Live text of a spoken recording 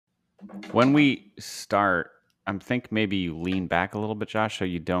When we start, I think maybe you lean back a little bit, Josh, so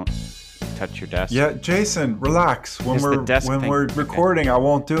you don't touch your desk. Yeah, Jason, relax. When Is the desk thing- we're okay. recording, I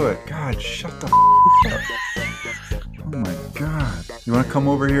won't do it. God, shut the up. Oh my God. You want to come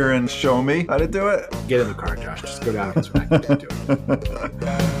over here and show me how to do it? Get in the car, Josh. Just go down this way. Do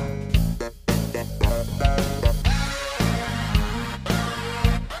it.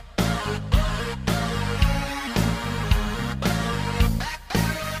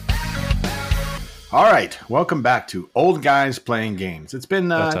 All right, welcome back to Old Guys Playing Games. It's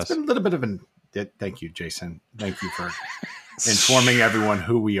been a little bit of an. Thank you, Jason. Thank you for informing everyone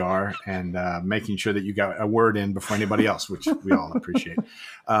who we are and making sure that you got a word in before anybody else, which we all appreciate.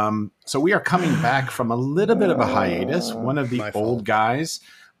 So we are coming back from a little bit of a hiatus. One of the old guys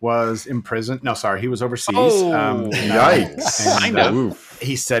was imprisoned. No, sorry, he was overseas. Yikes! And,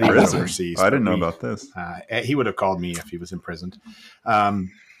 he said he was overseas. I didn't know about this. He would have called me if he was imprisoned.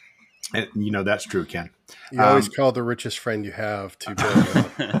 And you know that's true, Ken. You always call the richest friend you have to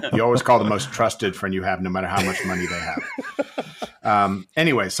go. You always call the most trusted friend you have, no matter how much money they have.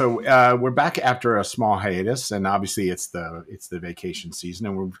 Anyway, so we're back after a small hiatus, and obviously it's the vacation season,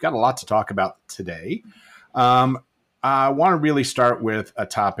 and we've got a lot to talk about today. I want to really start with a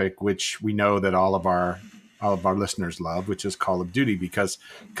topic which we know that all of our listeners love, which is Call of Duty, because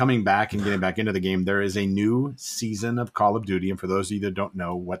coming back and getting back into the game, there is a new season of Call of Duty. And for those of you that don't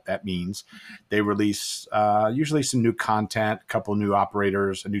know what that means, they release usually some new content, a couple new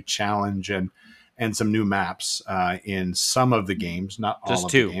operators, a new challenge, and some new maps in some of the games, not all Just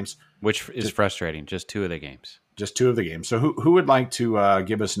of two, the games. which is frustrating. Just two of the games. Just two of the games. So who would like to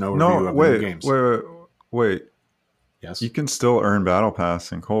give us an overview of the new games? Wait. Yes. You can still earn Battle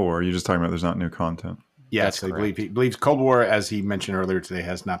Pass in Cold War. You're just talking about there's not new content. Yes, he believes Cold War, as he mentioned earlier today,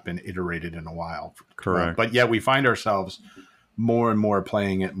 has not been iterated in a while. Correct. But yet we find ourselves more and more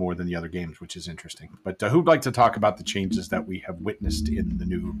playing it more than the other games, which is interesting. But who'd like to talk about the changes that we have witnessed in the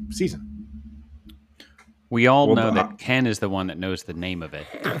new season? We all know that Ken is the one that knows the name of it.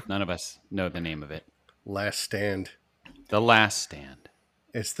 None of us know the name of it. Last Stand. The Last Stand.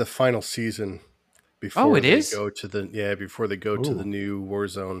 It's the final season before it they is? go to the new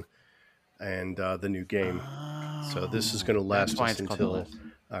Warzone and the new game. So this is going to last us until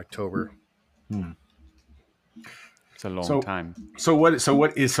October. It's a long time. So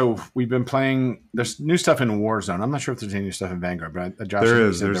we've been playing. There's new stuff in Warzone. I'm not sure if there's any new stuff in Vanguard, but Josh, there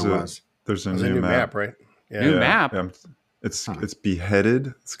is. There's a new map, right? Yeah. New map. Yeah. It's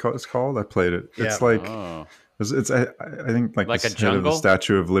Beheaded. It's called. I played it. Yeah. It's like it's I think like a the head jungle? of the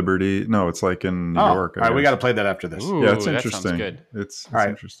Statue of Liberty. No, it's like in New York. All right, we got to play that after this. Ooh, Yeah, it's that interesting. sounds good. It's All right.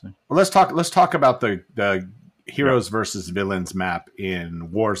 interesting. Well, let's talk about the heroes versus villains map in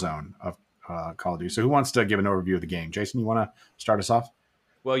Warzone of Call of Duty. So who wants to give an overview of the game? Jason, you want to start us off?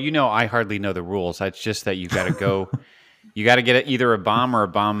 Well, I hardly know the rules. It's just that you got to go. You got to get either a bomb or a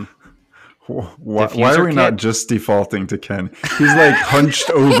bomb. Why are we not just defaulting to Ken? He's like hunched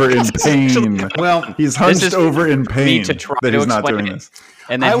over in pain. Well, he's hunched over in pain to try that to he's not explain doing it. this.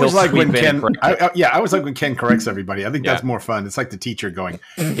 And then I always like when Ken. I always like when Ken corrects everybody. I think that's more fun. It's like the teacher going,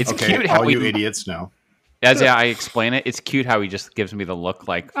 It's "Okay, cute how all you idiots know." As I explain it, it's cute how he just gives me the look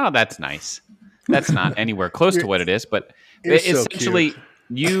like, oh, that's nice. That's not anywhere close to what it is, but essentially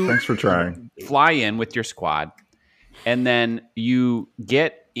you Thanks for trying. fly in with your squad, and then you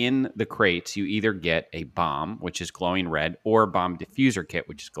get in the crates. You either get a bomb, which is glowing red, or a bomb diffuser kit,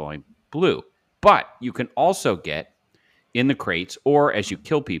 which is glowing blue. But you can also get in the crates, or as you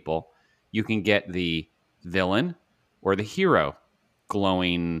kill people, you can get the villain or the hero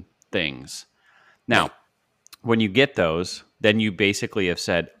glowing things. Now, when you get those, then you basically have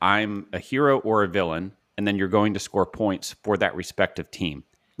said, I'm a hero or a villain, and then you're going to score points for that respective team.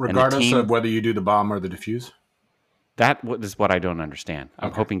 Regardless of whether you do the bomb or the diffuse? That is what I don't understand.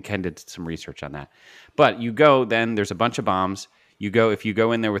 I'm hoping Ken did some research on that. But you go, then there's a bunch of bombs. If you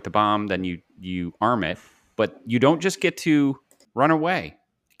go in there with the bomb, then you arm it. But you don't just get to run away.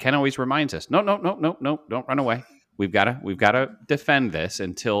 Ken always reminds us, no, don't run away. We've got to defend this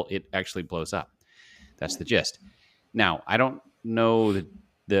until it actually blows up. That's the gist. Now, I don't know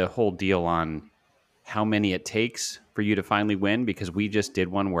the whole deal on how many it takes for you to finally win, because we just did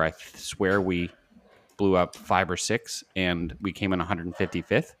one where I swear we blew up 5 or 6 and we came in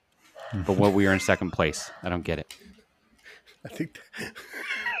 155th. But we were in second place. I don't get it. I think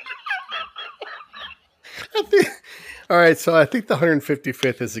all right, so I think the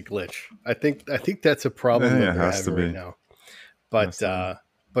 155th is a glitch. I think that's a problem that we're having right now.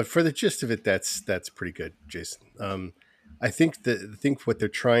 But for the gist of it, that's pretty good, Jason. I think what they're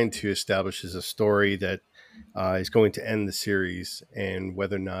trying to establish is a story that is going to end the series, and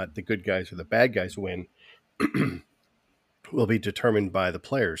whether or not the good guys or the bad guys win will be determined by the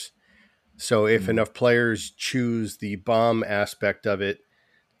players. So if enough players choose the bomb aspect of it,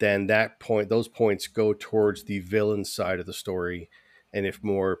 then those points go towards the villain side of the story. And if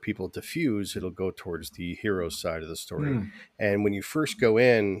more people diffuse, it'll go towards the hero side of the story. And when you first go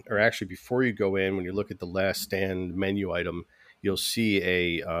in, or actually before you go in, when you look at the last stand menu item, you'll see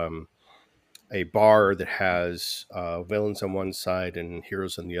a bar that has villains on one side and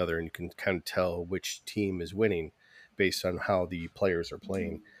heroes on the other, and you can kind of tell which team is winning based on how the players are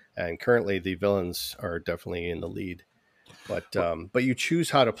playing. And currently, the villains are definitely in the lead. But you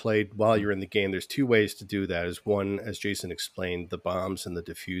choose how to play while you're in the game. There's two ways to do that. Is one, as Jason explained, the bombs and the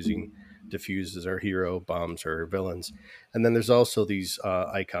diffusing. Diffuses are hero, bombs are villains, and then there's also these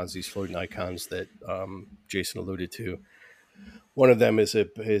icons, these floating icons that Jason alluded to. One of them is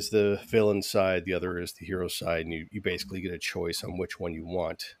the villain side, the other is the hero side, and you basically get a choice on which one you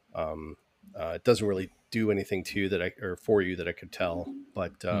want. It doesn't really do anything to you for you that I could tell,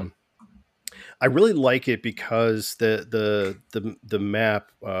 but I really like it because the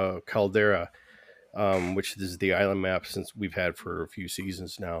map Caldera, which is the island map since we've had for a few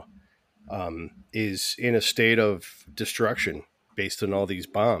seasons now, is in a state of destruction based on all these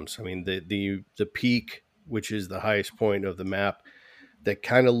bombs. I mean, the peak, which is the highest point of the map, that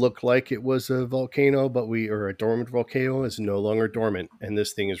kind of looked like it was a volcano, or a dormant volcano, is no longer dormant, and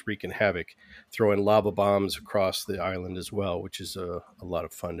this thing is wreaking havoc, throwing lava bombs across the island as well, which is a lot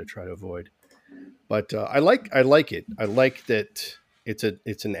of fun to try to avoid. But I like it. I like that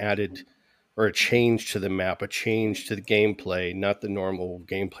it's an added or a change to the map, a change to the gameplay, not the normal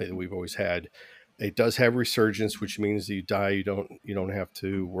gameplay that we've always had. It does have resurgence, which means you die, you don't have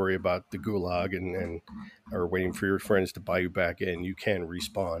to worry about the gulag and or waiting for your friends to buy you back in. You can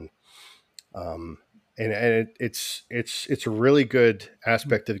respawn, and it's a really good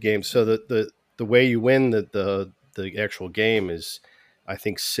aspect of the game. So the way you win the actual game is, I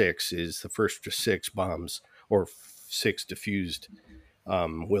think 6 is the first 6 bombs or 6 diffused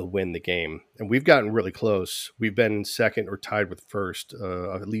will win the game. And we've gotten really close. We've been second or tied with first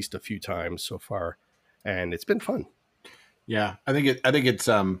at least a few times so far, and it's been fun. Yeah, I think it is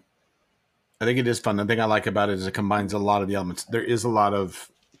fun. The thing I like about it is it combines a lot of the elements. There is a lot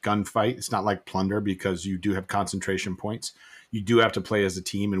of gunfight. It's not like Plunder because you do have concentration points. You do have to play as a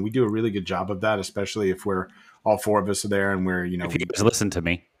team, and we do a really good job of that, especially if we're all 4 of us are there and we're, if you guys listen to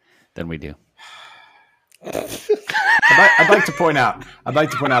me, then we do. I'd like to point out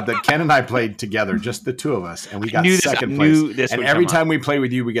that Ken and I played together, just the 2 of us, and we got second place. And every time we play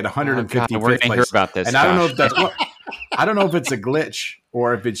with you, we get 150th we're place. Hear about this, and I don't know if that's I don't know if it's a glitch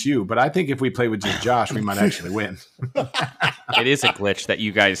or if it's you, but I think if we play with just Josh, we might actually win. It is a glitch that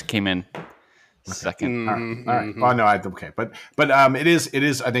you guys came in second. All right. Well, no, okay, but it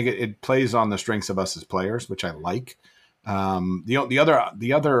is. I think it plays on the strengths of us as players, which I like.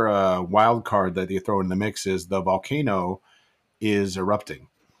 The other wild card that they throw in the mix is the volcano is erupting,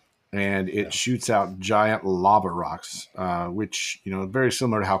 and it shoots out giant lava rocks, which very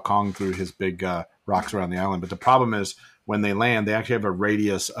similar to how Kong threw his big rocks around the island. But the problem is when they land, they actually have a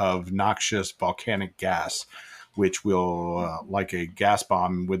radius of noxious volcanic gas, which will, like a gas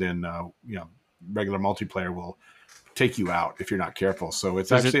bomb within regular multiplayer, will take you out if you're not careful. So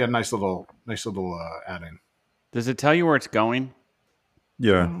it's actually a nice little add-in. Does it tell you where it's going?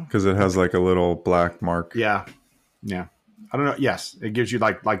 Yeah, because it has like a little black mark. Yeah. I don't know. Yes, it gives you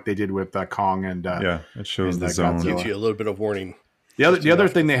like they did with Kong and it shows the zone. It gives you a little bit of warning. The other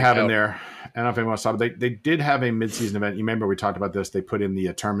thing they have in there, I don't know if anyone saw, but they did have a mid-season event. You remember we talked about this? They put in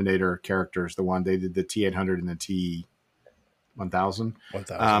the Terminator characters. They did the T-800 and the T-1000.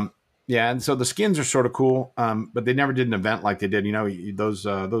 1000. Yeah, and so the skins are sort of cool, but they never did an event like they did. Those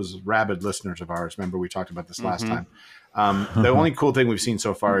rabid listeners of ours, remember we talked about this last time. The only cool thing we've seen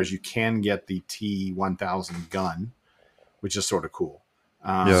so far is you can get the T-1000 gun, which is sort of cool.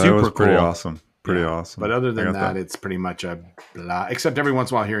 That was pretty awesome. Pretty awesome. But other than that, it's pretty much a blah. Except every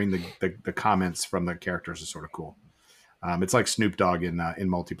once in a while, hearing the comments from the characters is sort of cool. It's like Snoop Dogg in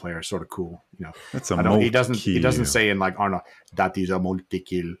multiplayer, sort of cool. That's a he doesn't say in like Arnold that is a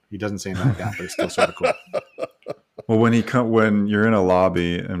multi-kill. He doesn't say it like that, but it's still sort of cool. Well, when you're in a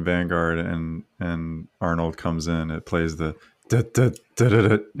lobby in Vanguard and Arnold comes in, it plays the the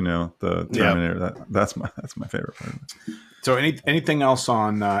Terminator. Yeah. That's my favorite part of it. So anything else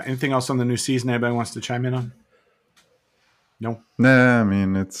on the new season anybody wants to chime in on? No. Nah, I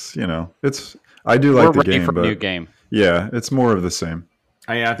mean it's I do like the game, for but new game. Yeah, it's more of the same.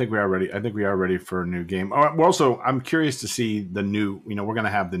 I think we are ready. I think we are ready for a new game. We're also, I'm curious to see the new. We're going to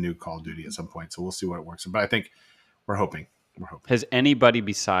have the new Call of Duty at some point, so we'll see what it works. But I think we're hoping. We're hoping. Has anybody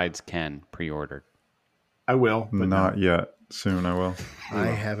besides Ken pre-ordered? I will, but not no. yet. Soon I will. I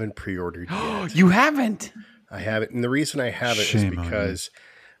haven't pre-ordered yet. You haven't? I haven't, and the reason I haven't Shame is on you. because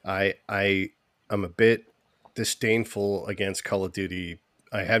I'm a bit disdainful against Call of Duty.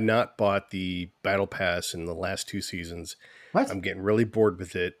 I have not bought the Battle Pass in the last 2 seasons. What? I'm getting really bored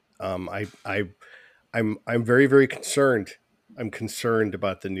with it. I'm very, very concerned. I'm concerned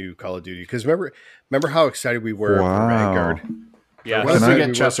about the new Call of Duty because remember how excited we were for Vanguard. Yeah. What if Can we I- get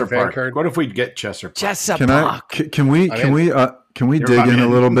we Chester work for Park? Vanguard? What if we get Chester Park? Chesapeake. Can we You're dig in a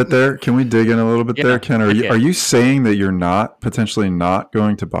in. little bit there? Can we dig in a little bit Yeah, there? Ken, okay. are you saying that you're potentially not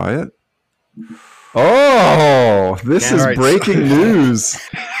going to buy it? Oh, this Yeah. is All right, breaking news.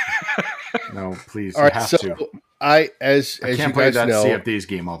 No, please. All You right, have so to. as I you can't play guys that know, CFD's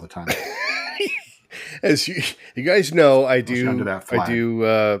game all the time. as you guys know, I under that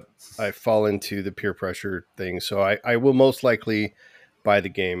do I fall into the peer pressure thing. So I will most likely buy the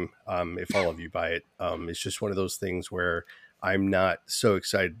game if all of you buy it. It's just one of those things where I'm not so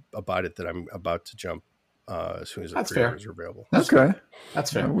excited about it that I'm about to jump as soon as the That's fair. pre-orders are available. Okay.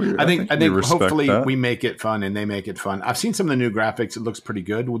 That's fair. Yeah, I think we respect hopefully that. we make it fun and they make it fun. I've seen some of the new graphics. It looks pretty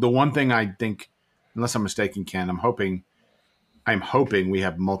good. The one thing I think, unless I'm mistaken, Ken, I'm hoping we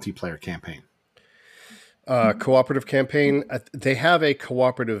have multiplayer campaign. Cooperative campaign. They have a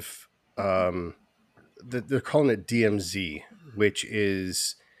cooperative. They're calling it DMZ, which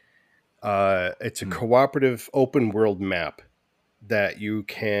is it's a cooperative open world map that you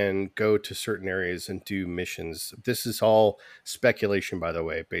can go to certain areas and do missions. This is all speculation, by the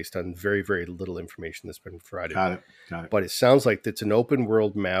way, based on very, very little information that's been provided. Got it. But it sounds like it's an open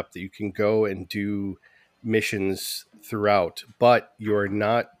world map that you can go and do missions throughout, but you're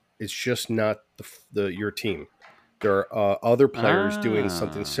not. It's just not your team. There are other players doing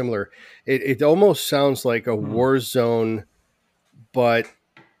something similar. It almost sounds like a war zone, but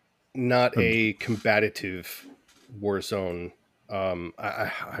not a combative war zone.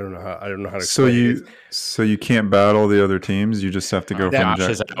 I don't know how to. So explain it. so you can't battle the other teams. You just have to go from Josh Jack.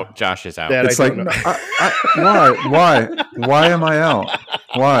 is out. Josh is out. That It's I like don't know. why am I out?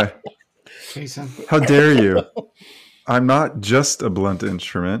 Why? Jason. How dare you? I'm not just a blunt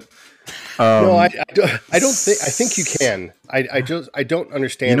instrument. No, I don't think. I think you can. I don't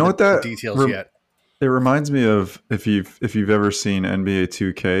understand. You know what the that details yet. It reminds me of if you've ever seen NBA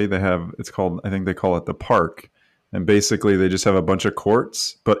 2K, it's called, I think they call it the park, and basically they just have a bunch of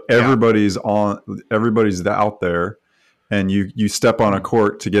courts, but everybody's out there, and you step on a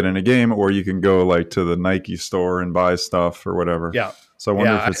court to get in a game, or you can go like to the Nike store and buy stuff or whatever. Yeah. So I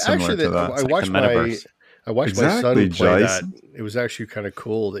wonder if it's similar to that. I watched the metaverse. my Exactly, son play Jason. that. It was actually kind of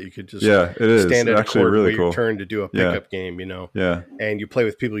cool that you could just Yeah, it is. stand at a Actually court, really wait your cool. turn to do a Yeah. pickup game, Yeah. and you play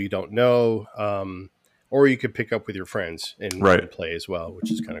with people you don't know, or you could pick up with your friends and play as well,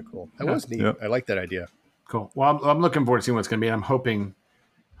 which is kind of cool. That was neat. Yep. I like that idea. Cool. Well, I'm looking forward to seeing what's going to be. I'm hoping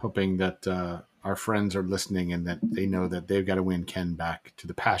that our friends are listening and that they know that they've got to win Ken back to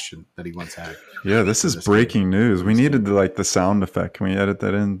the passion that he once had. Yeah, this is breaking news. We needed the sound effect. Can we edit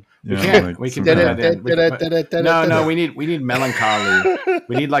that in? We can some put kind that of- in. No, we need melancholy.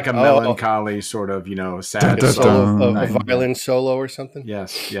 We need like a melancholy sort of, sad Dun, dun, solo. dun. A violin solo or something.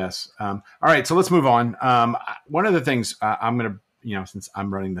 Yes. All right, so let's move on. One of the things I'm going to, since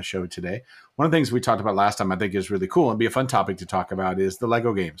I'm running the show today, one of the things we talked about last time I think is really cool and be a fun topic to talk about is the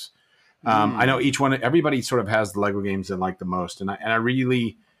Lego games. I know everybody sort of has the Lego games they like the most, and I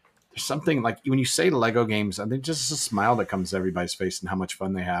really, there's something like when you say Lego games, I think just a smile that comes to everybody's face and how much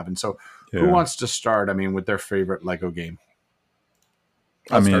fun they have. And so, who wants to start? I mean, with their favorite Lego game?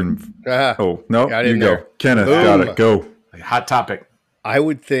 Oh no, Got you in go, there. Kenneth. Boom. Got it. Go. Like, hot topic. I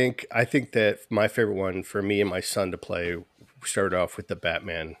think that my favorite one for me and my son to play started off with the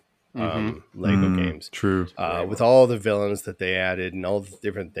Batman Lego games. True. With all the villains that they added and all the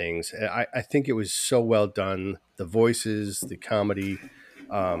different things. I think it was so well done. The voices, the comedy,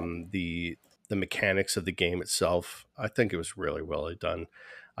 the mechanics of the game itself. I think it was really well done.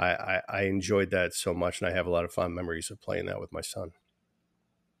 I enjoyed that so much, and I have a lot of fond memories of playing that with my son.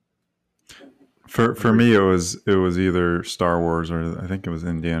 For me, it was either Star Wars or I think it was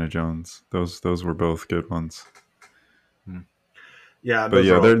Indiana Jones. Those were both good ones. Yeah, But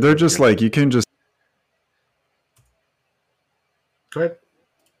yeah, they're just like, you can just. Go ahead.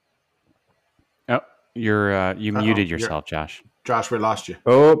 Oh, you muted yourself, Josh. Josh, we lost you.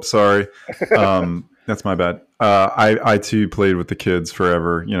 Oh, sorry. That's my bad. I too played with the kids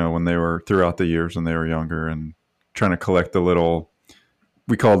forever. When they were throughout the years when they were younger, and trying to collect the little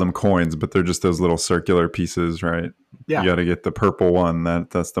we call them coins, but they're just those little circular pieces, right? Yeah. You got to get the purple one.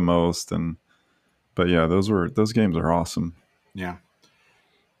 That's the most. But yeah, those games are awesome. Yeah.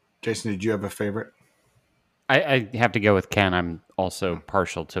 Jason, did you have a favorite? I have to go with Ken. I'm also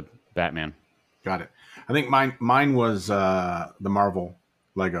partial to Batman. Got it. I think mine was the Marvel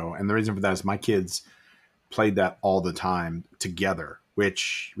Lego, and the reason for that is my kids played that all the time together.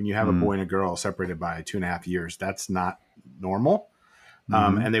 Which, when you have a boy and a girl separated by 2.5 years, that's not normal.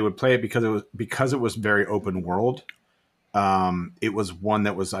 And they would play it because it was very open world. It was one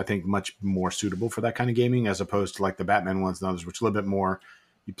that was, I think, much more suitable for that kind of gaming as opposed to like the Batman ones and others, which are a little bit more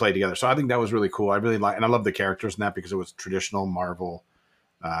you play together. So I think that was really cool. I really like, and I love the characters in that because it was traditional Marvel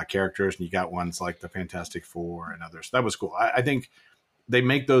characters, and you got ones like the Fantastic Four and others. That was cool. I think they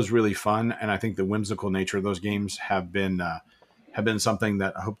make those really fun, and I think the whimsical nature of those games have been something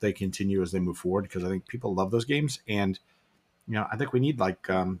that I hope they continue as they move forward, because I think people love those games, and I think we need like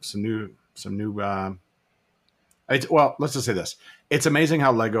some new. Well, let's just say this: it's amazing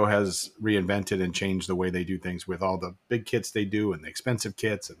how Lego has reinvented and changed the way they do things with all the big kits they do and the expensive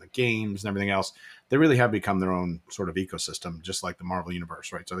kits and the games and everything else. They really have become their own sort of ecosystem, just like the Marvel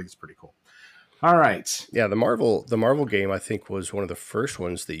universe, right? So I think it's pretty cool. All right. Yeah, the Marvel game, I think, was one of the first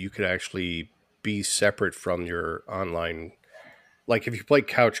ones that you could actually be separate from your online. Like if you play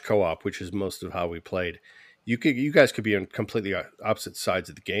couch co-op, which is most of how we played, you guys could be on completely opposite sides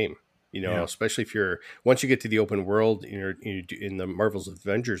of the game. Especially if once you get to the open world, in the Marvel's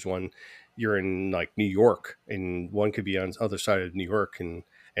Avengers one, you're in like New York, and one could be on the other side of New York and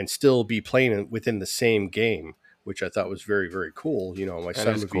still be playing within the same game, which I thought was very, very cool. My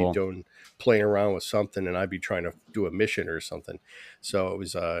son would be playing around with something, and I'd be trying to do a mission or something. So it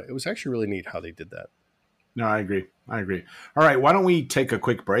was actually really neat how they did that. No, I agree. All right, why don't we take a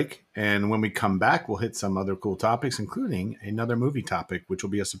quick break, and when we come back, we'll hit some other cool topics, including another movie topic, which will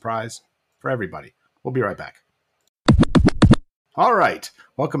be a surprise for everybody. We'll be right back. All right,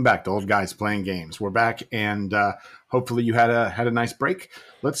 welcome back to Old Guys Playing Games. We're back, and hopefully you had a nice break.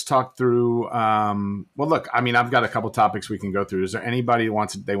 Let's talk through. Well, look, I mean, I've got a couple topics we can go through. Is there anybody who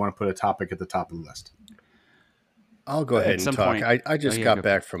want to put a topic at the top of the list? I'll go ahead and talk. I just got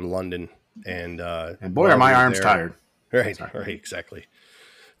back from London, and boy, are my arms tired. Right, exactly.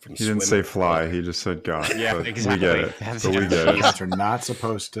 He didn't say fly. He just said God. Yeah, exactly. We get it. We get it. Guys are not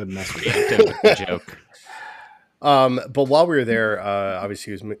supposed to mess with the joke. But while we were there,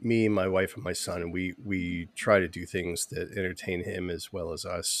 obviously it was me, my wife, and my son, and we try to do things that entertain him as well as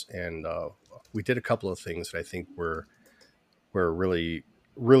us. And we did a couple of things that I think were really,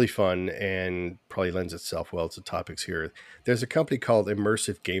 really fun and probably lends itself well to topics here. There's a company called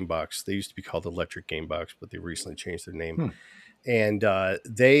Immersive Gamebox. They used to be called Electric Gamebox, but they recently changed their name. And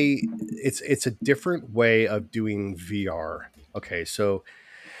it's a different way of doing VR. Okay, so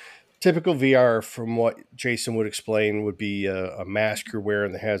typical VR, from what Jason would explain, would be a mask you're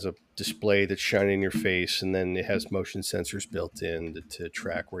wearing that has a display that's shining in your face, and then it has motion sensors built in to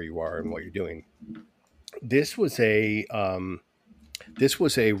track where you are and what you're doing. This was a room,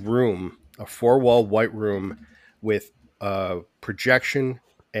 a 4-wall white room with projection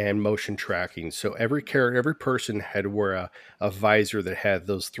and motion tracking. So every person had to wear a visor that had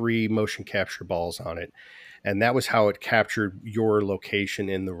those 3 motion capture balls on it. And that was how it captured your location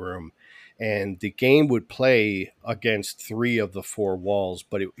in the room. And the game would play against 3 of the 4 walls,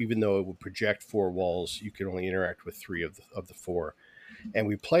 but even though it would project 4 walls, you could only interact with 3 of the 4. And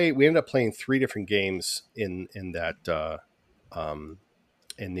we ended up playing 3 different games in that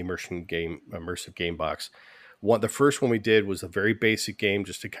in the immersive game box. The first one we did was a very basic game,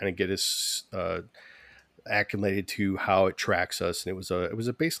 just to kind of get us acclimated to how it tracks us, and it was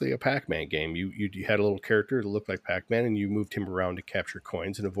basically a Pac-Man game. You had a little character that looked like Pac-Man, and you moved him around to capture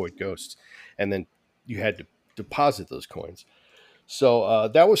coins and avoid ghosts, and then you had to deposit those coins. So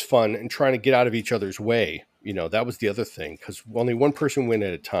that was fun, and trying to get out of each other's way. That was the other thing, because only one person went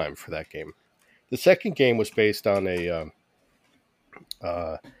at a time for that game. The second game was based on a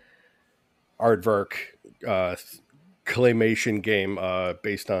aardvark claymation game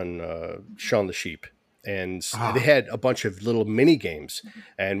based on Shaun the Sheep. And they had a bunch of little mini games.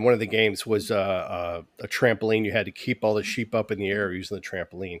 And one of the games was a trampoline. You had to keep all the sheep up in the air using the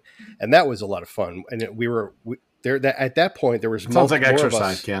trampoline. And that was a lot of fun. And at that point, there was sounds like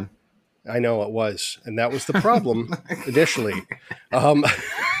exercise, Ken. I know it was. And that was the problem initially. But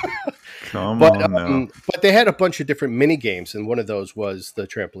they had a bunch of different mini games, and one of those was the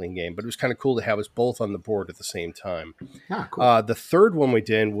trampoline game. But it was kind of cool to have us both on the board at the same time. Cool. The third one we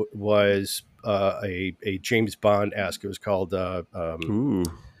did was a James Bond-esque. It was called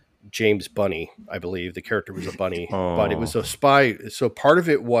James Bunny, I believe. The character was a bunny, but it was Oh. a spy. So part of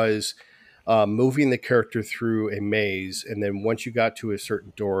it was moving the character through a maze, and then once you got to a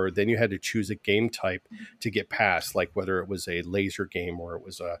certain door, then you had to choose a game type to get past, like whether it was a laser game or it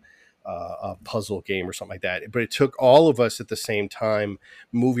was a puzzle game or something like that. But it took all of us at the same time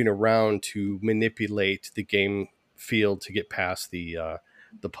moving around to manipulate the game field to get past the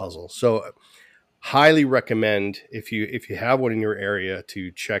puzzle. So highly recommend if you have one in your area to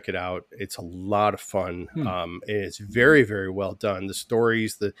check it out. It's a lot of fun. And it's very, very well done. The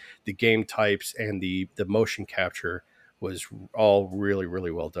stories, the game types, and the motion capture was all really,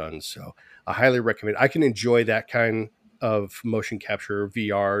 really well done. So I highly recommend. I can enjoy that kind of motion capture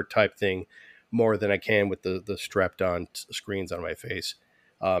VR type thing more than I can with the strapped on screens on my face.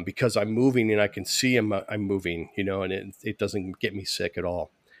 Because I'm moving and I can see I'm moving, and it doesn't get me sick at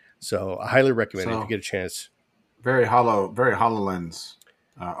all. So I highly recommend it if you get a chance. Very HoloLens,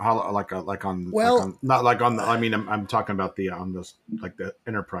 not like on the. I mean, I'm talking about the on those like the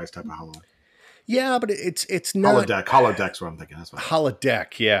enterprise type of HoloLens. Yeah, but it's not Holodeck's what I'm thinking. That's what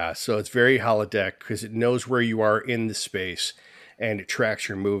holodeck. Yeah, so it's very holodeck because it knows where you are in the space, and it tracks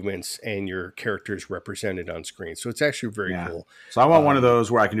your movements and your characters represented on screen. So it's actually very cool. So I want one of those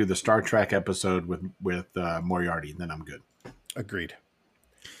where I can do the Star Trek episode with Moriarty, and then I'm good. Agreed.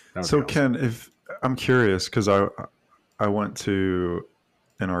 So Ken, if I'm curious, because I went to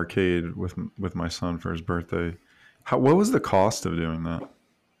an arcade with my son for his birthday. What was the cost of doing that?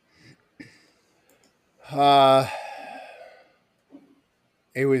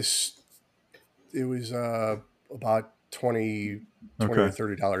 It was about $20 or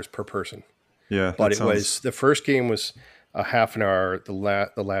 $30 per person. Yeah, but was the first game was a half an hour. The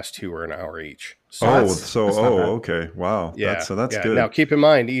last two were an hour each. So okay, wow. Yeah, that's good. Now keep in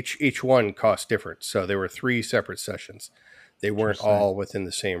mind each one costs different. So there were 3 separate sessions. They weren't all within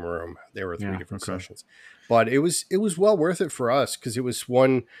the same room. There were 3 different sessions. But it was well worth it for us because it was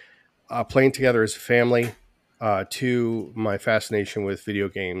one playing together as a family. 2, my fascination with video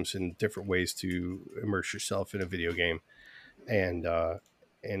games and different ways to immerse yourself in a video game, and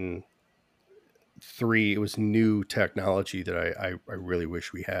 3, it was new technology that I really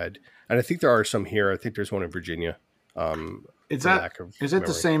wish we had. And I think there are some here. I think there's one in Virginia. Is it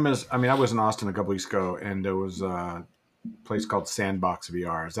the same as, I mean, I was in Austin a couple weeks ago and there was a place called Sandbox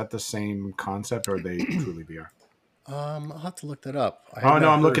VR. Is that the same concept or are they truly VR? I'll have to look that up.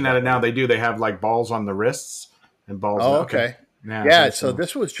 I'm looking at it now. They do. They have like balls on the wrists and balls. Oh, okay. Yeah. So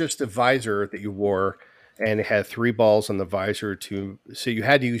this was just a visor that you wore, and it had 3 balls on the visor so you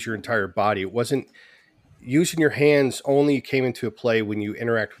had to use your entire body. It wasn't using your hands only came into play when you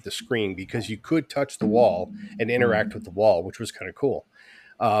interact with the screen because you could touch the wall and interact with the wall, which was kind of cool.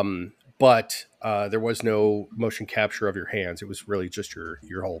 But there was no motion capture of your hands. It was really just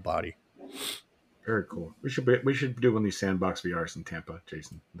your whole body. Very cool. We should do one of these Sandbox VRs in Tampa,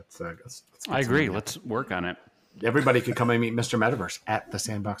 Jason. Let's I agree. Let's work on it. Everybody could come and meet Mr. Metaverse at the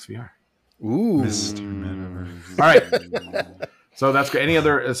Sandbox VR. Ooh, Mr. Metaverse. All right. So that's good. Any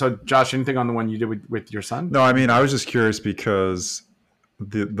other? So Josh, anything on the one you did with your son? No, I mean I was just curious because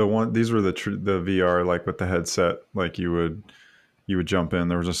the one these were the VR like with the headset, like you would jump in.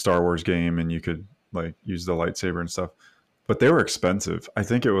 There was a Star Wars game and you could like use the lightsaber and stuff. But they were expensive. I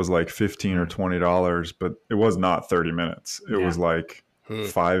think it was like $15 or $20, but it was not 30 minutes. It was like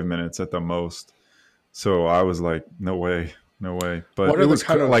 5 minutes at the most. So I was like, no way. But it was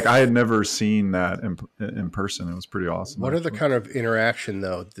kind of like I had never seen that in person. It was pretty awesome. What are the kind of interaction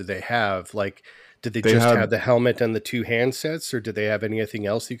though? Did they have like? Did they just have the helmet and the 2 handsets, or did they have anything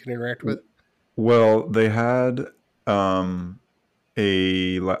else you can interact with? Well, they had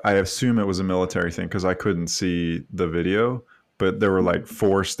I assume it was a military thing because I couldn't see the video, but there were like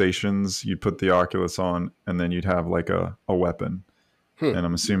 4 stations. You'd put the Oculus on and then you'd have like a weapon. And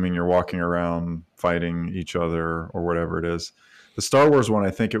I'm assuming you're walking around fighting each other or whatever it is. The Star Wars one, I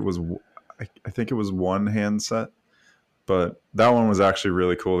think it was 1 handset, but that one was actually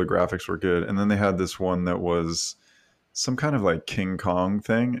really cool. The graphics were good. And then they had this one that was some kind of like King Kong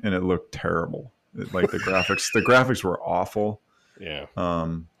thing and it looked terrible. The graphics were awful. Yeah.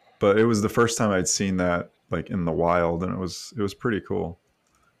 But it was the first time I'd seen that like in the wild, and it was pretty cool.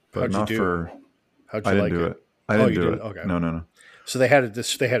 But How'd you do it? I didn't do it. Okay. No. So they had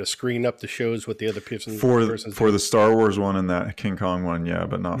a screen up that shows what the other person for the Star Wars one and that King Kong one, yeah,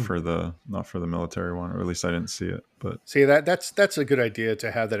 but not for the military one, or at least I didn't see it. But see that's a good idea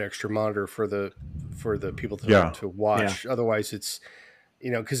to have that extra monitor for the people to watch. Yeah. Otherwise, it's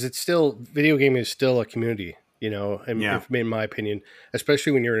because it's still video gaming is still a community. In my opinion,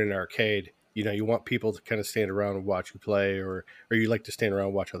 especially when you're in an arcade, you want people to kind of stand around and watch you play, or you like to stand around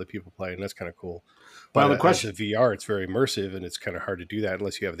and watch other people play, and that's kind of cool. But Well, the question, as a VR, it's very immersive, and it's kind of hard to do that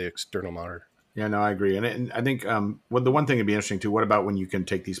unless you have the external monitor. yeah, no, I agree, and I think well, the one thing that'd be interesting too. What about when you can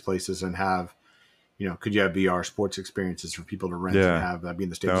take these places and have, could you have VR sports experiences for people to rent and have that be in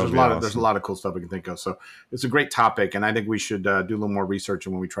the stadium? There's a lot of cool stuff we can think of. So it's a great topic, and I think we should do a little more research.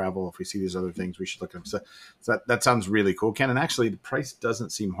 And when we travel, if we see these other things, we should look at them. So that sounds really cool, Ken. And actually, the price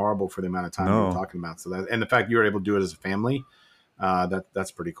doesn't seem horrible for the amount of time we're talking about. So and the fact you were able to do it as a family,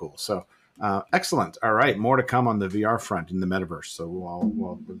 that's pretty cool. So. Excellent. All right, more to come on the VR front in the metaverse. So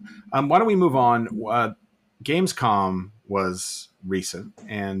why don't we move on? Gamescom was recent,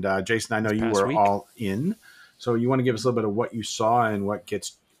 and Jason, I know you were all in. So you want to give us a little bit of what you saw and what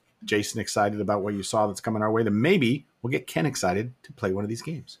gets Jason excited about what you saw that's coming our way? Then maybe we'll get Ken excited to play one of these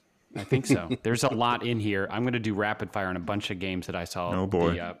games. I think so. There's a lot in here. I'm going to do rapid fire on a bunch of games that I saw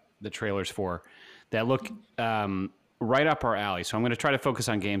the trailers for that look right up our alley. So I'm going to try to focus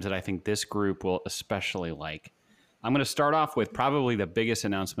on games that I think this group will especially like. I'm going to start off with probably the biggest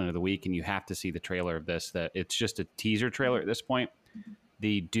announcement of the week, and you have to see the trailer of this. That it's just a teaser trailer at this point.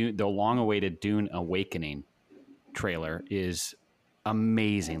 The long-awaited Dune Awakening trailer is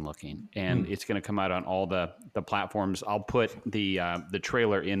amazing looking, and it's going to come out on all the platforms. I'll put the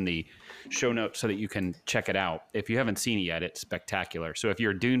trailer in the show notes so that you can check it out. If you haven't seen it yet, it's spectacular. So if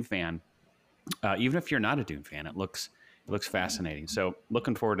you're a Dune fan, even if you're not a Dune fan, it looks fascinating. So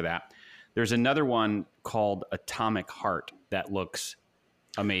looking forward to that. There's another one called Atomic Heart that looks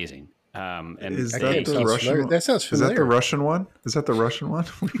amazing. And is that the Russian one? That sounds familiar. Is that the Russian one?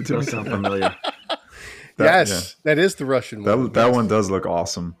 Does sound familiar. That is the Russian one. That one does look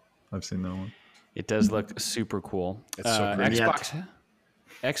awesome. I've seen that one. It does look super cool. It's so pretty.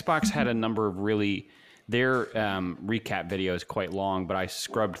 Xbox had a number of their recap video is quite long, but I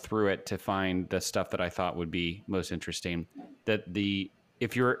scrubbed through it to find the stuff that I thought would be most interesting.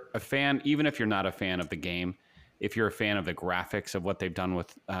 If you're a fan, even if you're not a fan of the game, if you're a fan of the graphics of what they've done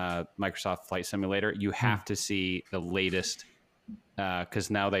with Microsoft Flight Simulator, you have to see the latest, because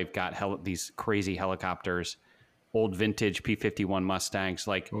now they've got these crazy helicopters, old vintage P-51 Mustangs.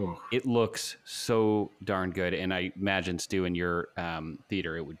 It looks so darn good, and I imagine, Stu, in your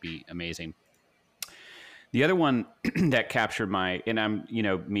theater, it would be amazing. The other one that captured and I'm,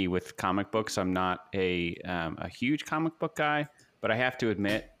 me with comic books, I'm not a huge comic book guy, but I have to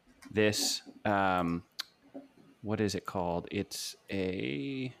admit this, what is it called? It's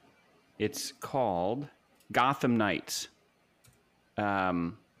called Gotham Knights,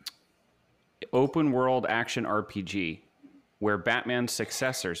 open world action RPG, where Batman's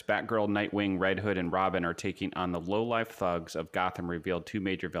successors, Batgirl, Nightwing, Red Hood, and Robin, are taking on the low-life thugs of Gotham, revealed 2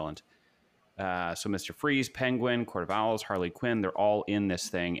 major villains. So Mr. Freeze, Penguin, Court of Owls, Harley Quinn, they're all in this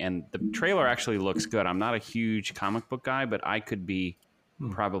thing. And the trailer actually looks good. I'm not a huge comic book guy, but I could be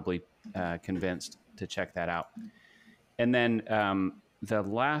probably convinced to check that out. And then the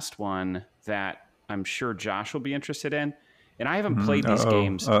last one that I'm sure Josh will be interested in, and I haven't played these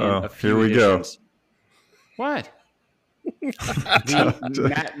games in a few editions. What?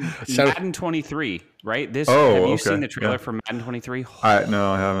 Madden 23, right? Have you seen the trailer for Madden 23?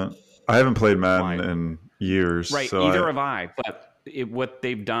 No, I haven't. I haven't played Madden in years. Right, so either have I. But what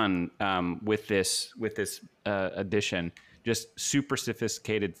they've done with this addition, just super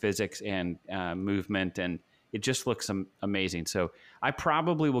sophisticated physics and movement, and it just looks amazing. So I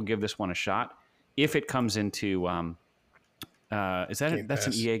probably will give this one a shot if it comes into. That's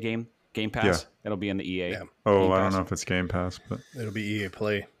an EA game? Game Pass? Yeah. It'll be in the EA. Yeah. Oh, I don't know if it's Game Pass, but it'll be EA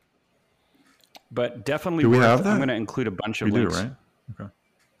Play. But definitely, do we have that? I'm going to include a bunch of links. We do, right? Okay.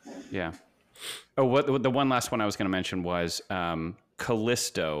 Yeah. Oh, the one last one I was going to mention was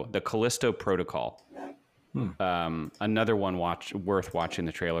Callisto, the Callisto Protocol. Another one worth watching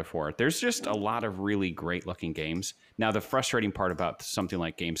the trailer for. There's just a lot of really great looking games. Now, the frustrating part about something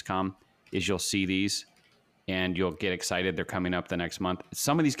like Gamescom is you'll see these and you'll get excited. They're coming up the next month.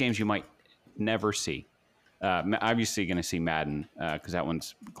 Some of these games you might never see. Obviously, going to see Madden because that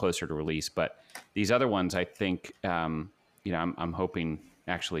one's closer to release. But these other ones, I think, I'm hoping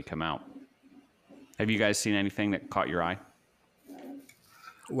actually come out. Have you guys seen anything that caught your eye?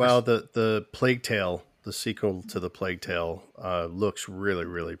 Well, the Plague Tale, the sequel to the Plague Tale, looks really,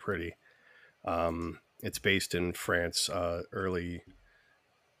 really pretty. It's based in France, early.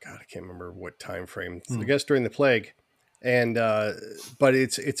 God, I can't remember what time frame. I guess during the plague, and but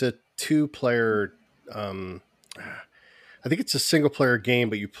it's a 2-player. I think it's a single-player game,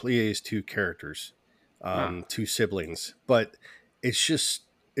 but you play as 2 characters, 2 siblings. But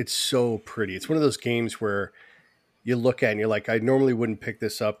it's so pretty. It's one of those games where you look at it and you're like, I normally wouldn't pick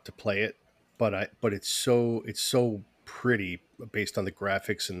this up to play it, but it's so pretty based on the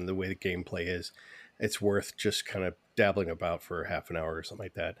graphics and the way the gameplay is. It's worth just kind of dabbling about for half an hour or something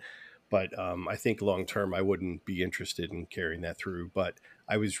like that. But I think long term, I wouldn't be interested in carrying that through. But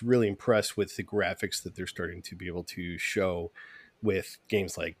I was really impressed with the graphics that they're starting to be able to show with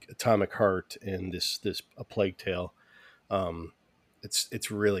games like Atomic Heart and this A Plague Tale. It's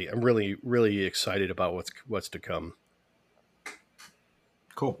really, I'm really excited about what's to come.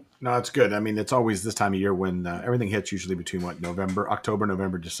 Cool. No, it's good. I mean, it's always this time of year when everything hits. Usually between October,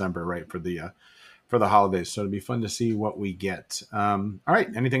 November, December, right, for the holidays. So it'll be fun to see what we get. All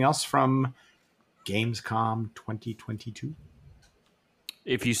right. Anything else from Gamescom 2022?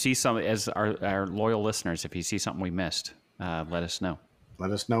 If you see some, as our loyal listeners, if you see something we missed, let us know.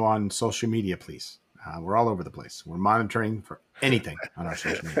 Let us know on social media, please. We're all over the place. We're monitoring for anything on our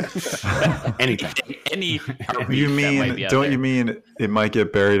social media. Anything. You mean, don't you mean it might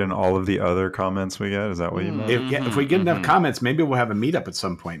get buried in all of the other comments we get? Is that what you mean? If we get enough comments, maybe we'll have a meetup at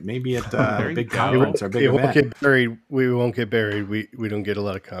some point. Maybe at big comments or big event. Won't get buried. We won't get buried. We don't get a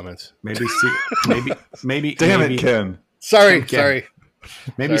lot of comments. Maybe. Damn it, Ken. Sorry.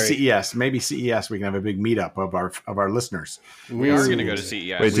 Maybe CES. Maybe CES. We can have a big meetup of our listeners. We are going to go to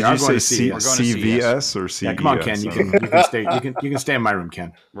CES. Wait, did you say CVS or CES? Yeah, come on, Ken. You can stay. You can stay in my room,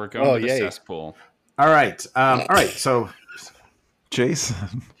 Ken. We're going to the cesspool. All right. So, Jason,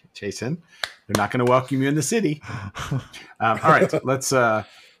 they're not going to welcome you in the city. All right. Let's.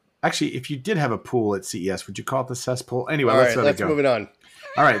 Actually, if you did have a pool at CES, would you call it the cesspool? Anyway, let's move it on.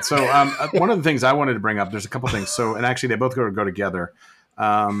 All right. So one of the things I wanted to bring up, there's a couple things. So, and actually they both go together.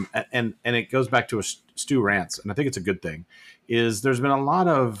 And it goes back to Stu rants, and I think it's a good thing, is there's been a lot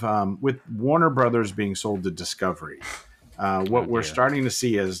of, with Warner Brothers being sold to Discovery, what we're starting to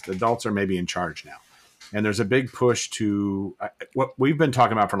see is the adults are maybe in charge now. And there's a big push to what we've been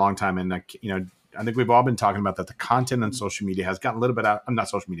talking about for a long time. And, I think we've all been talking about that the content on social media has gotten a little bit out. Not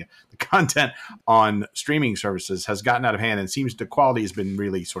social media. The content on streaming services has gotten out of hand, and seems the quality has been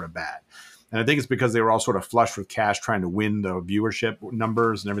really sort of bad. And I think it's because they were all sort of flush with cash trying to win the viewership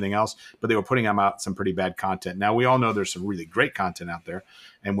numbers and everything else, but they were putting out some pretty bad content. Now, we all know there's some really great content out there.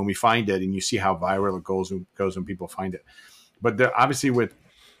 And when we find it, and you see how viral it goes when people find it. But obviously with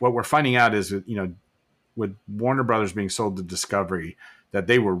what we're finding out is, with Warner Brothers being sold to Discovery, that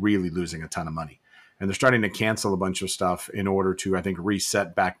they were really losing a ton of money. And they're starting to cancel a bunch of stuff in order to, I think,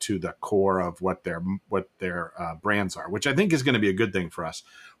 reset back to the core of what their brands are, which I think is going to be a good thing for us.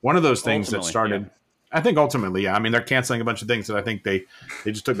 One of those things that started, I think ultimately, I mean, they're canceling a bunch of things that I think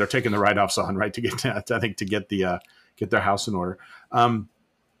they're taking the write-offs on, right, to get their house in order.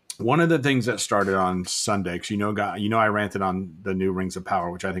 One of the things that started on Sunday, because I ranted on the new Rings of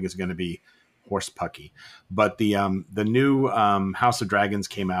Power, which I think is going to be horse pucky, but the new House of Dragons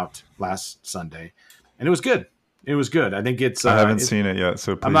came out last Sunday, and it was good. It was good. I think I haven't seen it yet,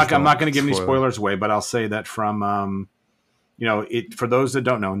 so I'm not going to give any spoilers away, but I'll say that from for those that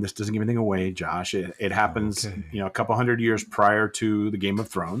don't know, and this doesn't give anything away, Josh, it happens a couple hundred years prior to the Game of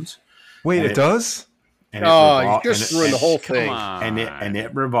Thrones. Wait, it does? And you just ruined the whole thing. And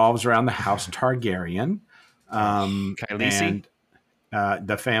it revolves around the House Targaryen. Khaleesi? And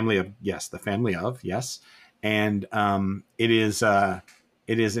the family of yes, and it is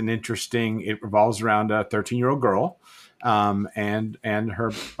an interesting. It revolves around a 13-year-old girl, and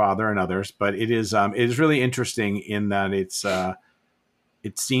her father and others. But it is really interesting in that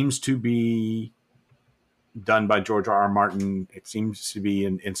it seems to be done by George R.R. Martin. It seems to be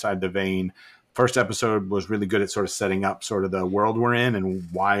inside the vein. First episode was really good at sort of setting up sort of the world we're in and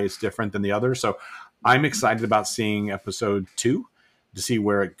why it's different than the others. So I'm excited about seeing episode 2 to see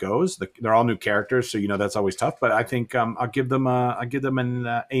where it goes. They're all new characters, so that's always tough. But I think I'll give them an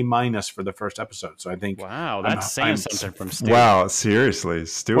A- for the first episode. So I think wow, that's saying something from Stuart. Wow, seriously,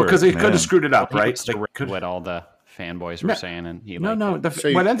 Stuart. Well, because they could have screwed it up, right? They could what all the fanboys were saying, and he what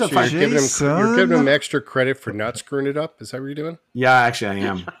ends up you're giving him extra credit for not screwing it up. Is that what you're doing? Yeah, actually, I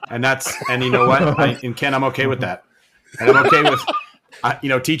am, and you know what? And Ken, I'm okay with that, and I'm okay with.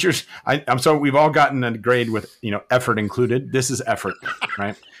 Teachers, I'm sorry, we've all gotten a grade with, effort included. This is effort,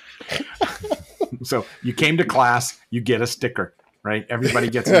 right? So you came to class, you get a sticker, right? Everybody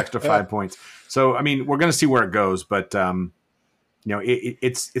gets an extra 5 points. So, I mean, we're going to see where it goes, but,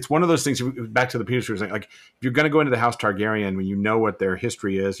 it's one of those things, back to the previous thing, like if you're going to go into the House Targaryen, when you know what their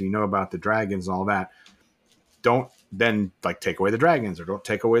history is, you know about the dragons and all that, don't then take away the dragons or don't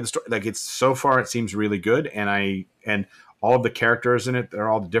take away the story. Like so far, it seems really good. And all of the characters in it, they're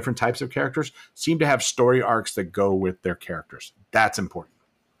all the different types of characters, seem to have story arcs that go with their characters. That's important.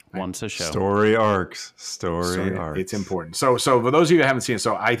 once a show. Story arcs. Story arcs. It's important. So for those of you who haven't seen it,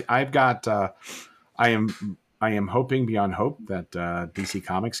 so I've got I am hoping beyond hope that DC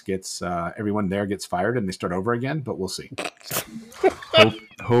Comics gets everyone there gets fired and they start over again, but we'll see.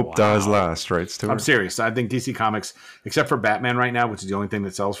 Hope dies last, right, Stuart? I'm serious. I think DC Comics, except for Batman right now, which is the only thing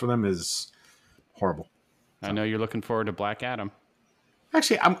that sells for them, is horrible. I know you're looking forward to Black Adam.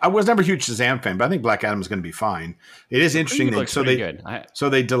 Actually, I was never a huge Shazam fan, but I think Black Adam is going to be fine. It is interesting. So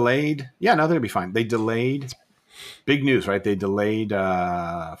they delayed. Yeah, no, they're going to be fine. They delayed. Big news, right? They delayed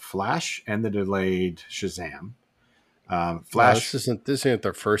Flash and they delayed Shazam. Flash. No, this isn't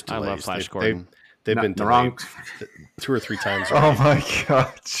their first delays. I love Flash Gordon. They've been delayed 2 or 3 times already. Oh my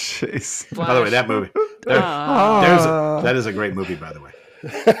God, jeez. By the way, that movie. That is a great movie, by the way.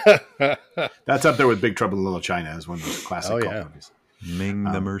 That's up there with Big Trouble in Little China as one of those classic cult movies. Ming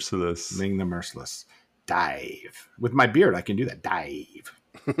the Merciless. Ming the Merciless. Dive. With my beard, I can do that. Dive.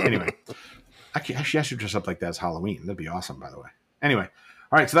 Anyway. I should dress up like that as Halloween. That'd be awesome, by the way. Anyway.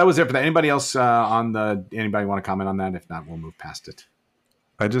 All right, so that was it for that. Anybody else anybody want to comment on that? If not, we'll move past it.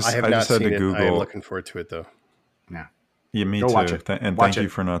 I just had to Google. I'm looking forward to it, though. Yeah. Yeah, me too. Watch it. Thank you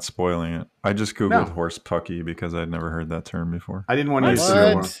for not spoiling it. I just Googled horse pucky because I'd never heard that term before. I didn't want to use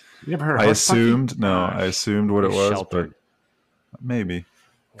it. You never heard of horse pucky? I assumed what it was, sheltered. but maybe.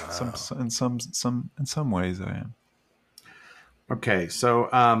 Wow. In some ways I am. Okay, so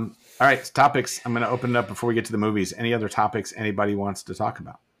all right, topics. I'm going to open it up before we get to the movies. Any other topics anybody wants to talk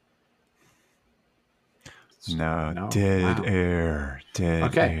about? No. Dead air.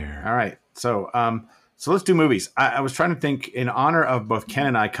 Air. All right. So let's do movies. I was trying to think in honor of both Ken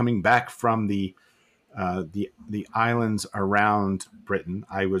and I coming back from the islands around Britain.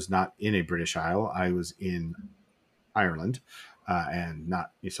 I was not in a British Isle. I was in Ireland, and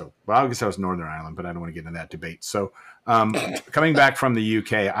not so. Well, I guess I was Northern Ireland, but I don't want to get into that debate. So coming back from the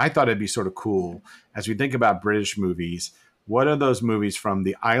UK, I thought it'd be sort of cool as we think about British movies. What are those movies from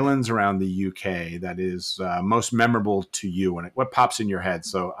the islands around the UK that is most memorable to you? And what pops in your head?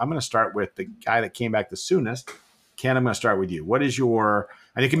 So I'm going to start with the guy that came back the soonest. Ken, I'm going to start with you. What is your,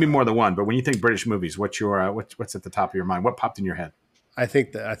 and it can be more than one, but when you think British movies, what's your what's at the top of your mind? What popped in your head? I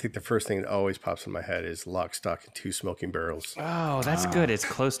think the first thing that always pops in my head is Lock, Stock, and 2 Smoking Barrels. Oh, that's good. It's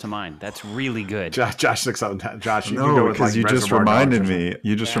close to mine. That's really good. Josh looks up. Josh, no, because you just reminded me.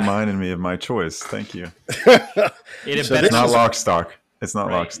 You just reminded me of my choice. Thank you. It's not Lock, Stock. It's not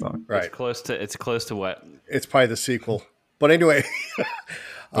Lock, Stock. Right. It's close to what? It's probably the sequel. But anyway.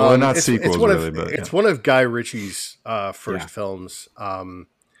 Well, not sequels, really. But it's one of Guy Ritchie's first films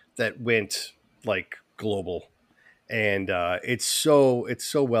that went like global. And it's so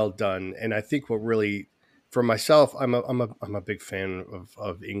well done, and I think what really, for myself, I'm a big fan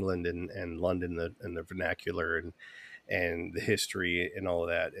of England and London and the vernacular and the history and all of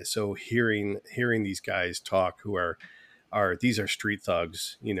that. So hearing these guys talk, who are these are street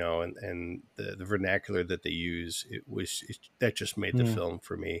thugs, you know, and the vernacular that they use, that just made the film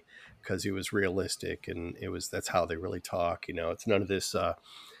for me because it was realistic and that's how they really talk. You know, it's none of this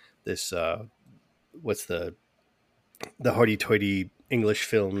what's the hoity-toity English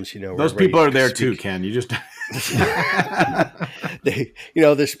films, you know. Those people are there too, Ken. You just they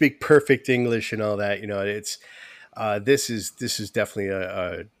speak perfect English and all that. You know, it's this is definitely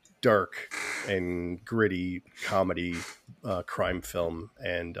a dark and gritty comedy crime film,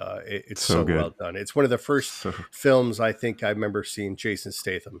 and it's so well done. It's one of the first films I think I remember seeing Jason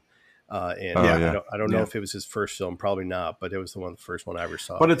Statham. I don't know if it was his first film, probably not, but it was the first one I ever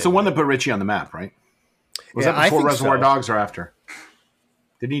saw. But it's the one that put Ritchie on the map, right? Was that before Reservoir Dogs or after?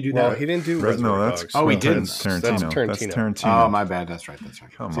 Didn't he do that? Well, he didn't do Reservoir Dogs. Oh, he didn't. That's Tarantino. Oh, my bad. That's right.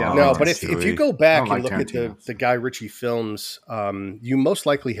 Come on. No, but if you go back and look at the Guy Ritchie films, you most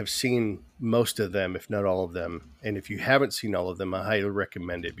likely have seen most of them, if not all of them. And if you haven't seen all of them, I highly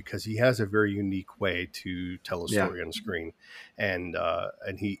recommend it because he has a very unique way to tell a story on the screen, and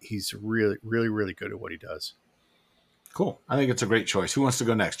he's really, really, really good at what he does. Cool. I think it's a great choice. Who wants to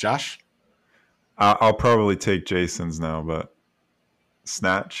go next, Josh? I'll probably take Jason's now, but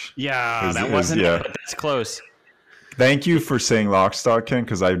Snatch. Yeah, that wasn't it, but that's close. Thank you for saying Lock, Stock, Ken,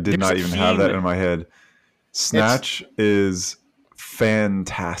 because I did not even have that in my head. Snatch is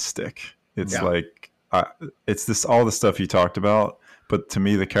fantastic. It's like it's all the stuff you talked about, but to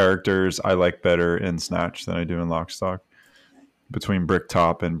me, the characters I like better in Snatch than I do in Lock, Stock. Between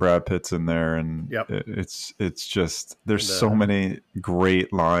Bricktop and Brad Pitt's in there, and it's just there's so many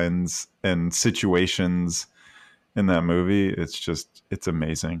great lines and situations in that movie. It's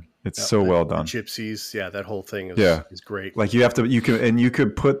amazing. It's so well done. The gypsies, that whole thing is great. Like you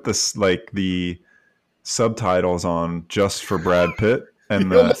could put this like the subtitles on just for Brad Pitt,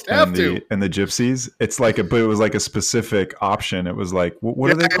 and You almost the have to. and the gypsies. It's like but it was like a specific option. It was like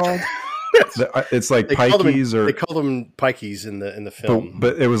what are they called? It's like pikeys they call them pikeys in the film.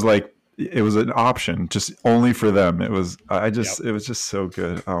 but it was like it was an option just only for them. It was it was just so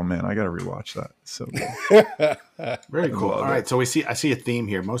good. Oh man, I got to rewatch that. So good. Very cool. All right, so I see a theme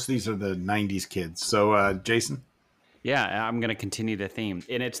here. Most of these are the '90s kids. So Jason, Yeah, I'm going to continue the theme,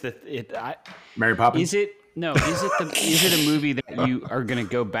 and it's Mary Poppins. Is it a movie that you are going to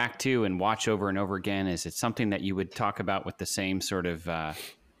go back to and watch over and over again? Is it something that you would talk about with the same sort of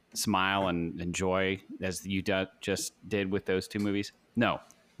smile and joy as you just did with those two movies? No,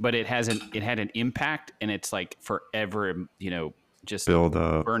 but it had an impact, and it's like forever, just build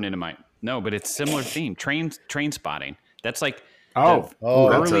up. burn into my. No, but it's similar theme. Trainspotting. That's like. That's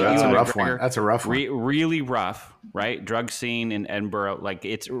a rough one. That's a rough one. Really rough, right? Drug scene in Edinburgh, like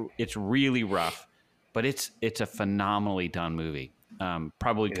it's really rough, but it's a phenomenally done movie.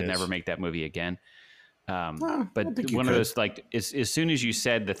 Probably could never make that movie again. But one of those, like, as soon as you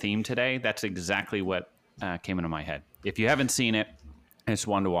said the theme today, that's exactly what came into my head. If you haven't seen it, it's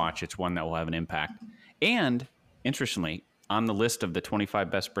one to watch. It's one that will have an impact. And interestingly, on the list of the 25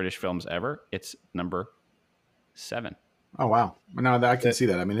 best British films ever, it's number 7. Oh, wow. No, I can see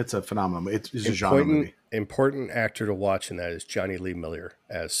that. I mean, it's a phenomenon. It's a genre movie. Important actor to watch in that is Johnny Lee Miller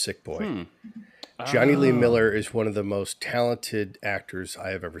as Sick Boy. Johnny Lee Miller is one of the most talented actors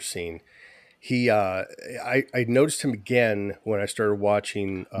I have ever seen. He, I noticed him again when I started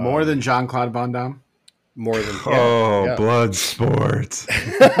watching. More than Jean-Claude Van Damme? More than Blood Sport.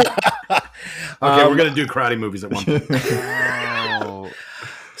 Okay, we're going to do karate movies at one point.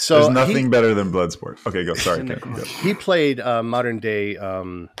 So there's nothing better than Bloodsport. Okay, go. Sorry, Ken, go. He played modern day,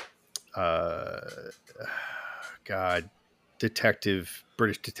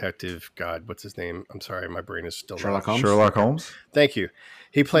 British detective. God, what's his name? I'm sorry, my brain is still Sherlock Holmes. Sherlock Holmes. Thank you.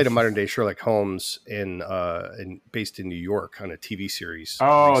 He played a modern day Sherlock Holmes based in New York on a TV series.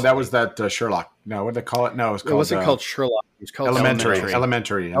 Oh, recently. That was that Sherlock. No, what did they call it? No, it wasn't called Sherlock. It was called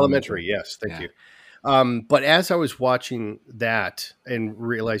Elementary. Yes, thank you. But as I was watching that and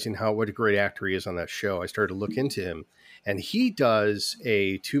realizing what a great actor he is on that show, I started to look into him. And he does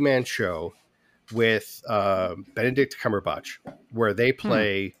a 2-man show with Benedict Cumberbatch where they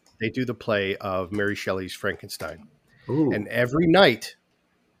do the play of Mary Shelley's Frankenstein. Ooh. And every night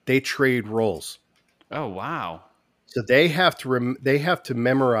they trade roles. Oh, wow. So they have to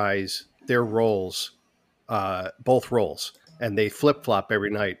memorize their roles, both roles, and they flip-flop every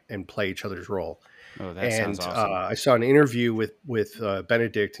night and play each other's role. Oh, that sounds awesome. I saw an interview with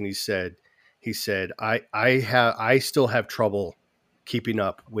Benedict, and he said, I still have trouble keeping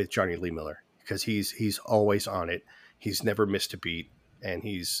up with Johnny Lee Miller because he's always on it. He's never missed a beat, and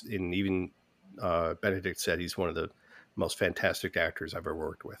even Benedict said he's one of the most fantastic actors I've ever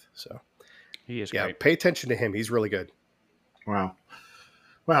worked with. So he is great. Pay attention to him. He's really good. Wow.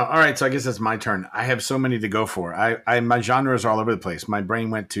 Well, all right. So I guess it's my turn. I have so many to go for. My genres are all over the place. My brain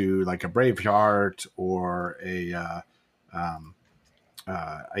went to like a Braveheart or a. I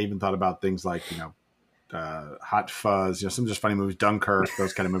even thought about things like Hot Fuzz. Some just funny movies, Dunkirk,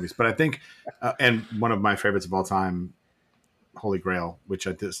 those kind of movies. But I think, and one of my favorites of all time, Holy Grail, which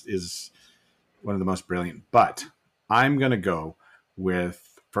is one of the most brilliant. But I'm gonna go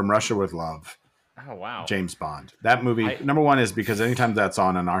with From Russia with Love. Oh, wow. James Bond. That movie, number one, is because anytime that's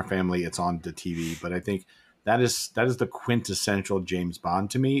on in our family, it's on the TV. But I think that is the quintessential James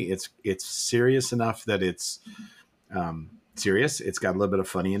Bond to me. It's serious enough that it's serious. It's got a little bit of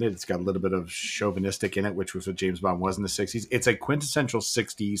funny in it. It's got a little bit of chauvinistic in it, which was what James Bond was in the 60s. It's a quintessential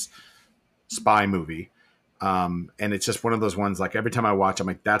 60s spy movie. And it's just one of those ones, like every time I watch, I'm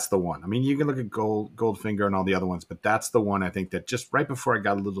like, that's the one. I mean, you can look at Goldfinger and all the other ones, but that's the one I think that just right before I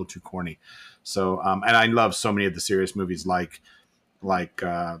got a little too corny. So, and I love so many of the serious movies like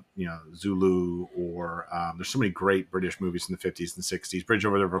Zulu, or there's so many great British movies in the 50s and 60s. Bridge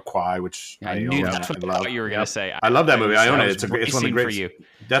Over the River Kwai, which I knew that's what you were going to say. I love that movie. I own it. It's one of the great. For you.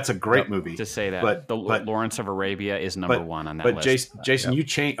 That's a great movie. To say that, but Lawrence of Arabia is number one on that list. But Jason, you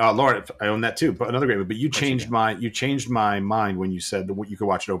changed. Lawrence, I own that too. But another great movie. But you changed my mind when you said that you could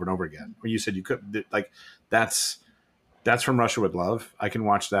watch it over and over again. Or you said you could That's From Russia with Love. I can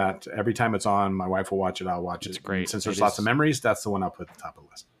watch that every time it's on. My wife will watch it. I'll watch it. It's great. And since there's lots of memories, that's the one I'll put at the top of the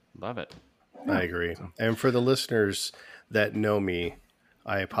list. Love it. I agree. And for the listeners that know me,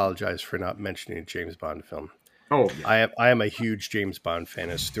 I apologize for not mentioning a James Bond film. Oh, yeah. I am a huge James Bond fan,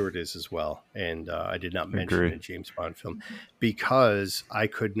 as Stuart is as well. And I did not mention a James Bond film because I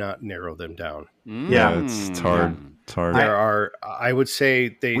could not narrow them down. Yeah, it's hard. It's hard. I would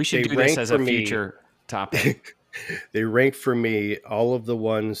say we should do this as a future topic. They ranked for me all of the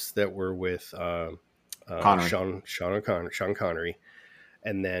ones that were with Connery. Sean Connery,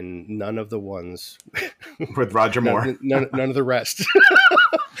 and then none of the ones with Roger Moore. None of the rest.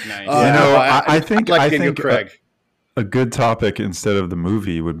 Nice. I think Craig. A good topic instead of the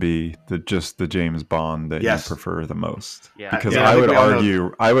movie would be just the James Bond that Yes. you prefer the most. Yeah. Because Yeah, I would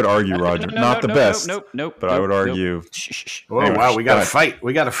argue Roger, not the best. Nope. But I would argue. Shh. Oh Anyway, wow, we got to go fight.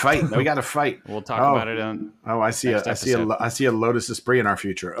 We got to fight. We got to fight. We'll talk about it on. Oh, I see. Next episode. I see a Lotus Esprit in our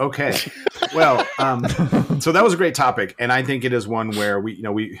future. Okay. Well, so that was a great topic, and I think it is one where we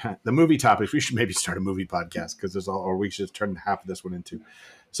the movie topics. We should maybe start a movie podcast because or we should turn half of this one into.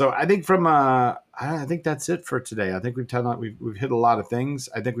 So I think I think that's it for today. I think we've hit a lot of things.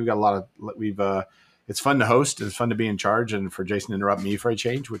 I think we've got a lot of it's fun to host. It's fun to be in charge, and for Jason to interrupt me for a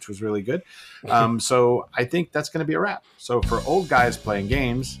change, which was really good. So I think that's going to be a wrap. So for Old Guys Playing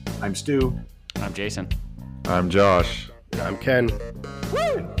Games, I'm Stu. I'm Jason. I'm Josh. I'm Ken.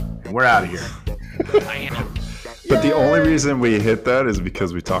 And we're out of here. But the only reason we hit that is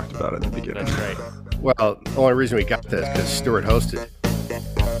because we talked about it at the beginning. That's right. Well, the only reason we got this is because Stuart hosted.